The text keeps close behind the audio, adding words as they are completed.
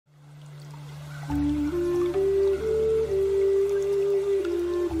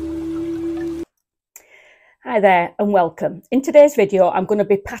Hi there and welcome. In today's video I'm going to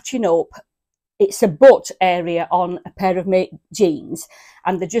be patching up, it's a butt area on a pair of my jeans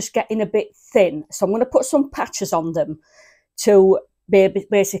and they're just getting a bit thin, so I'm going to put some patches on them to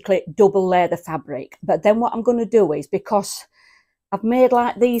basically double layer the fabric. But then what I'm going to do is, because I've made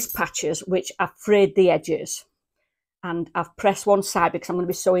like these patches which I've frayed the edges and I've pressed one side because I'm going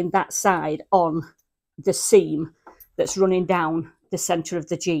to be sewing that side on the seam that's running down the centre of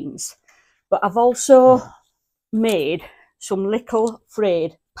the jeans, but I've also made some little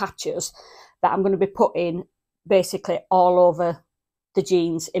frayed patches that I'm going to be putting basically all over the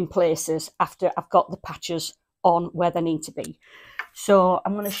jeans in places after I've got the patches on where they need to be. So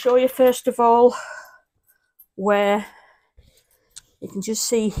I'm going to show you first of all where you can just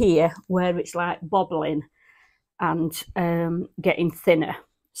see here where it's like bobbling and getting thinner.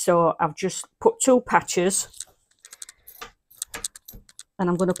 So I've just put two patches and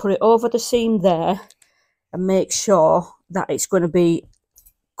I'm going to put it over the seam there and make sure that it's going to be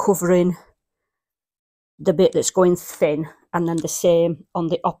covering the bit that's going thin, and then the same on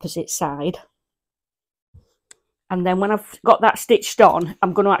the opposite side. And then when I've got that stitched on,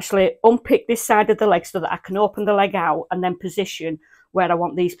 I'm going to actually unpick this side of the leg so that I can open the leg out and then position where I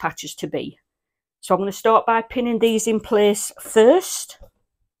want these patches to be. So I'm going to start by pinning these in place first.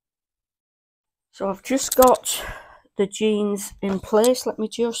 So I've just got the jeans in place. Let me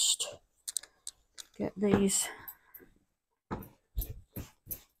just get these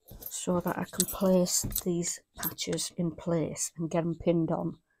so that I can place these patches in place and get them pinned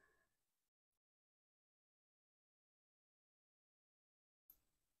on.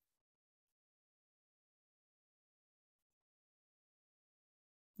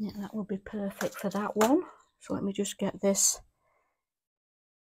 Yeah, that will be perfect for that one. So let me just get this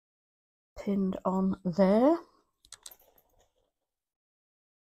pinned on there.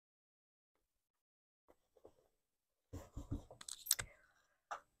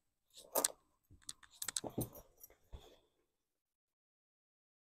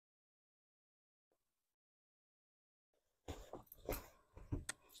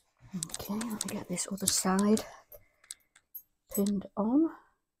 Okay, let me get this other side pinned on.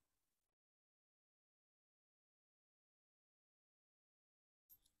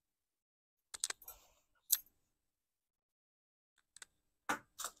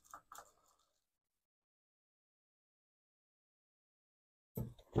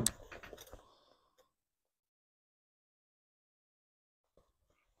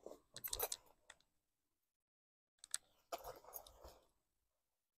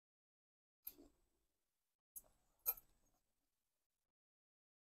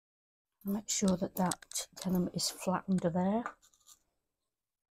 Make sure that that denim is flat under there.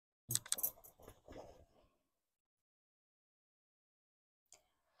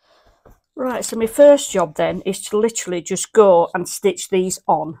 Right, so my first job then is to literally just go and stitch these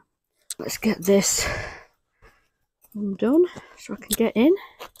on. Let's get this undone so I can get in.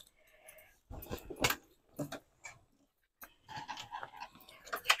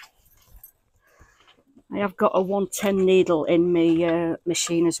 I have got a 110 needle in my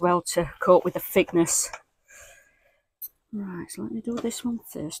machine as well to cope with the thickness. Right, so let me do this one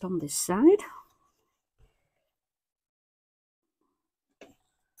first on this side.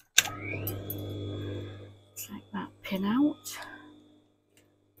 Take that pin out.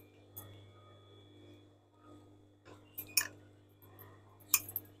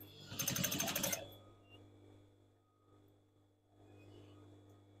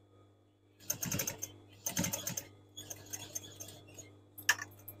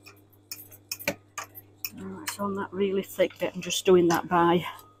 So on that really thick bit, I'm just doing that by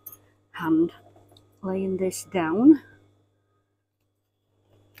hand, laying this down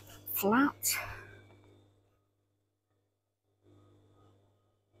flat.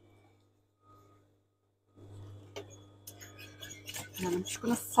 And I'm just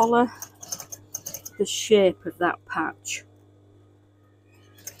going to follow the shape of that patch.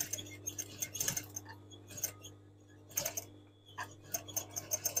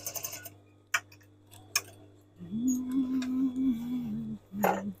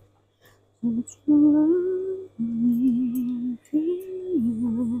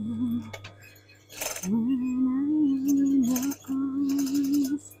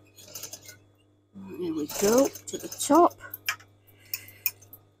 There we go, to the top.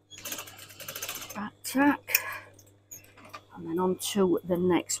 Back tack. And then on to the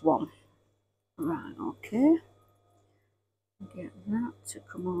next one. Right, okay. Get that to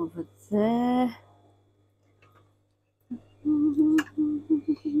come over there.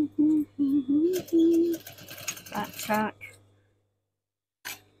 Back tack.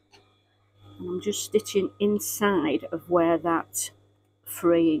 And I'm I'm just stitching inside of where that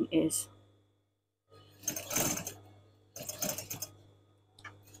fraying is.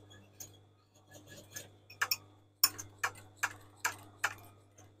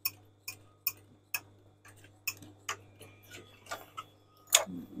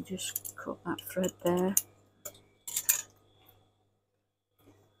 Just cut that thread there.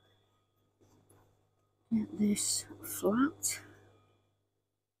 Get this flat.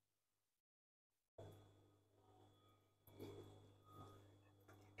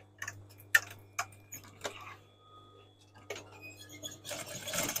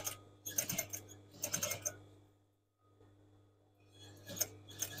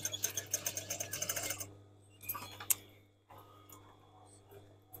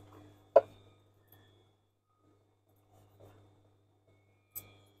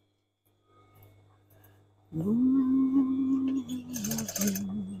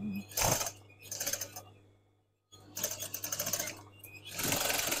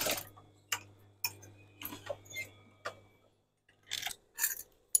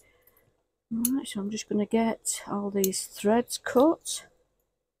 Right, so I'm just going to get all these threads cut.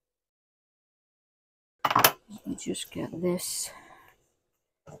 Let me just get this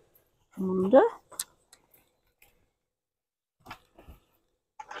from under.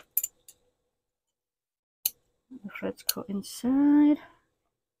 The threads cut inside.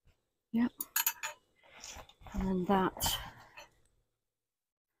 Yep. And then that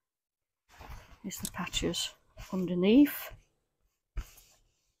is the patches underneath.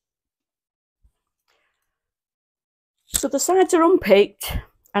 So the sides are unpicked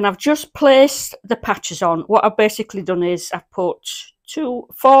and I've just placed the patches on. What I've basically done is I've put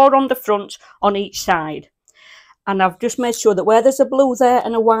 4 on the front on each side. And I've just made sure that where there's a blue there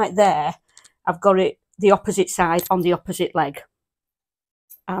and a white there, I've got it the opposite side on the opposite leg.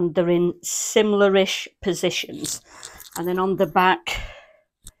 And they're in similar-ish positions. And then on the back,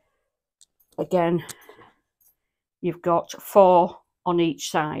 again, you've got 4 on each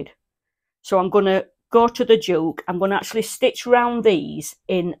side. So I'm going to go to the juke. I'm going to actually stitch round these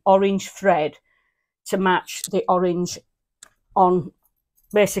in orange thread to match the orange on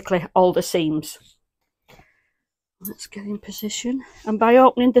basically all the seams. Let's get in position. And by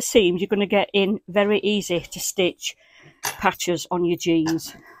opening the seams, you're going to get in very easy to stitch patches on your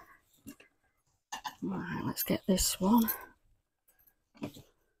jeans. Right, let's get this one.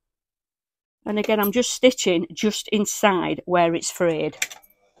 And again, I'm just stitching just inside where it's frayed.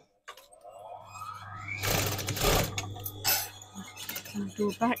 I'll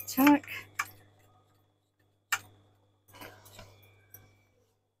do a back tack.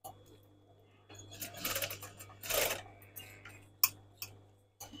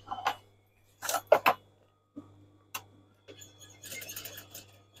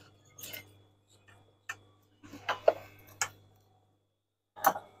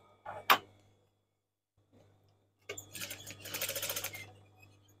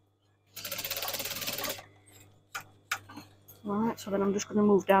 Right, so then I'm just going to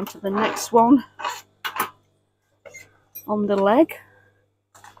move down to the next one on the leg.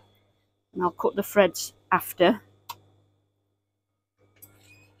 And I'll cut the threads after.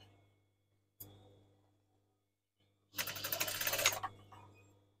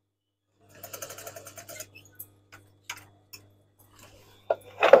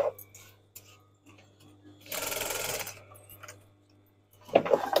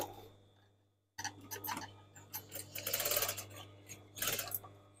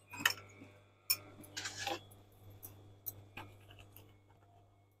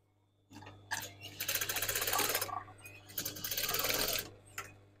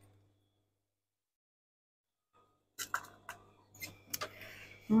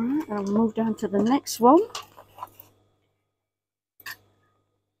 Right, and I'll move down to the next one.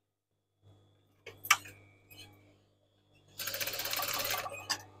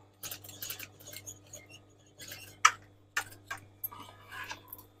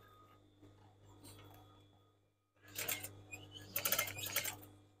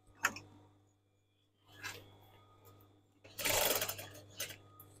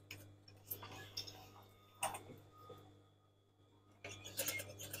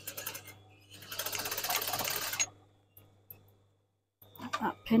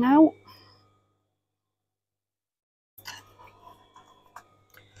 That pin out.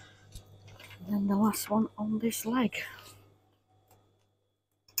 And then the last one on this leg.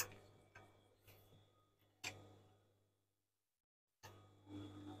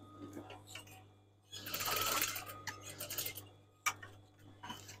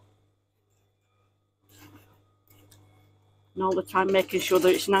 And all the time making sure that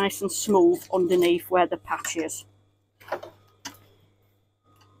it's nice and smooth underneath where the patch is.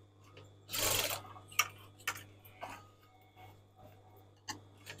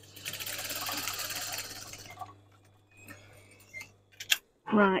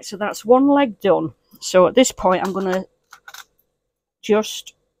 Right, so that's one leg done. So at this point I'm going to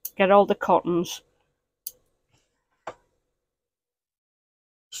just get all the cottons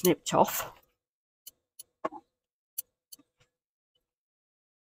snipped off.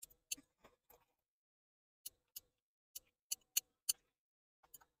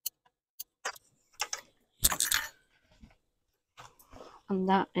 And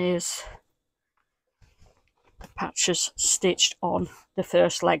that is the patches stitched on the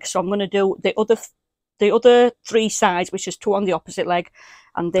first leg. So I'm going to do the other 3 sides, which is 2 on the opposite leg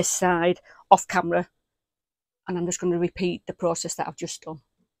and this side off camera. And I'm just going to repeat the process that I've just done.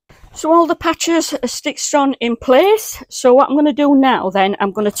 So all the patches are stitched on in place. So what I'm going to do now then,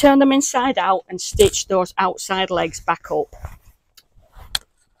 I'm going to turn them inside out and stitch those outside legs back up.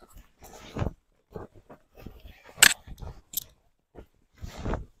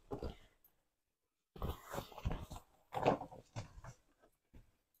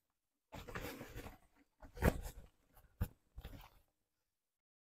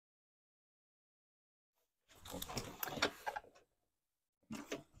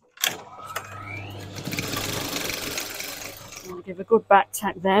 I'll give a good back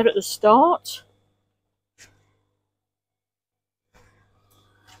tack there at the start.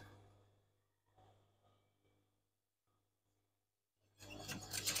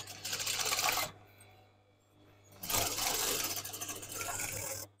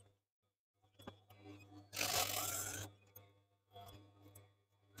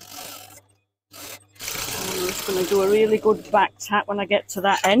 I'm just going to do a really good back tack when I get to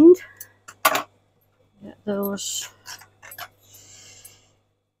that end. Get those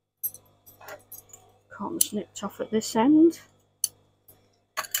cottons nipped off at this end.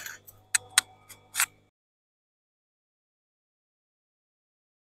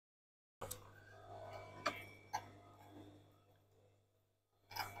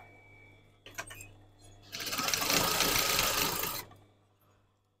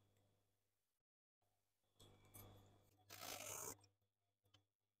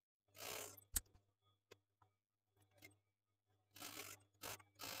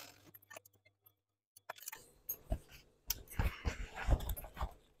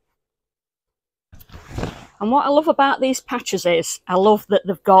 And what I love about these patches is, I love that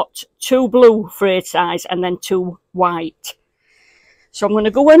they've got 2 blue frayed sides and then 2 white. So I'm going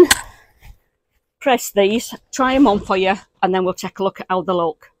to go and press these, try them on for you, and then we'll take a look at how they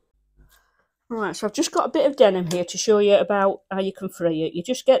look. Right, so I've just got a bit of denim here to show you about how you can fray it. You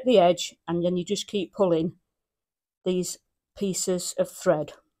just get the edge and then you just keep pulling these pieces of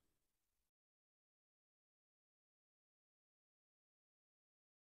thread.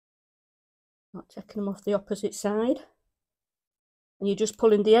 Not taking them off the opposite side. And you're just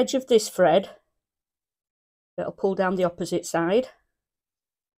pulling the edge of this thread. It'll pull down the opposite side.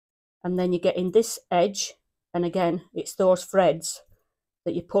 And then you're getting this edge. And again, it's those threads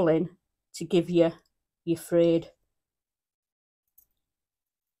that you're pulling to give you your frayed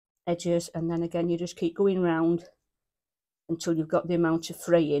edges. And then again, you just keep going round until you've got the amount of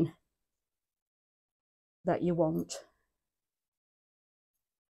fraying that you want.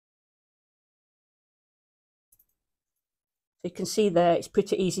 So you can see there, it's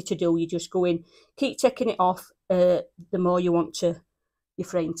pretty easy to do. You just go in, keep taking it off the more you want your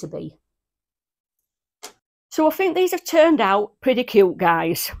frame to be. So I think these have turned out pretty cute,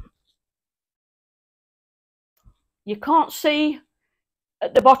 guys. You can't see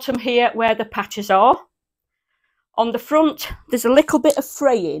at the bottom here where the patches are. On the front, there's a little bit of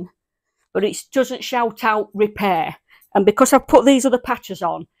fraying, but it doesn't shout out repair. And because I've put these other patches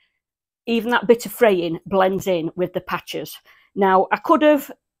on, even that bit of fraying blends in with the patches. Now, I could have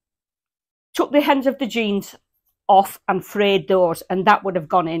took the ends of the jeans off and frayed those, and that would have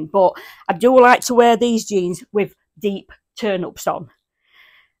gone in, but I do like to wear these jeans with deep turn-ups on.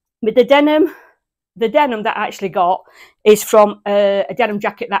 With the denim that I actually got is from a denim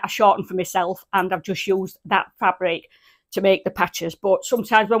jacket that I shortened for myself, and I've just used that fabric to make the patches. But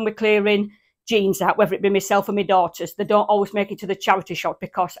sometimes when we're clearing jeans out, whether it be myself or my daughters, they don't always make it to the charity shop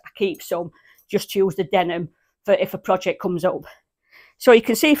because I keep some just to use the denim for if a project comes up. So you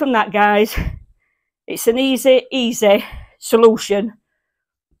can see from that, guys, it's an easy solution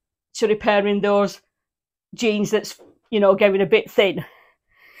to repairing those jeans that's, you know, getting a bit thin.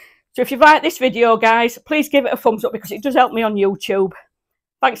 So if you like this video, guys, please give it a thumbs up because it does help me on YouTube.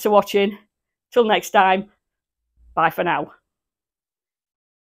 Thanks for watching. Till next time, bye for now.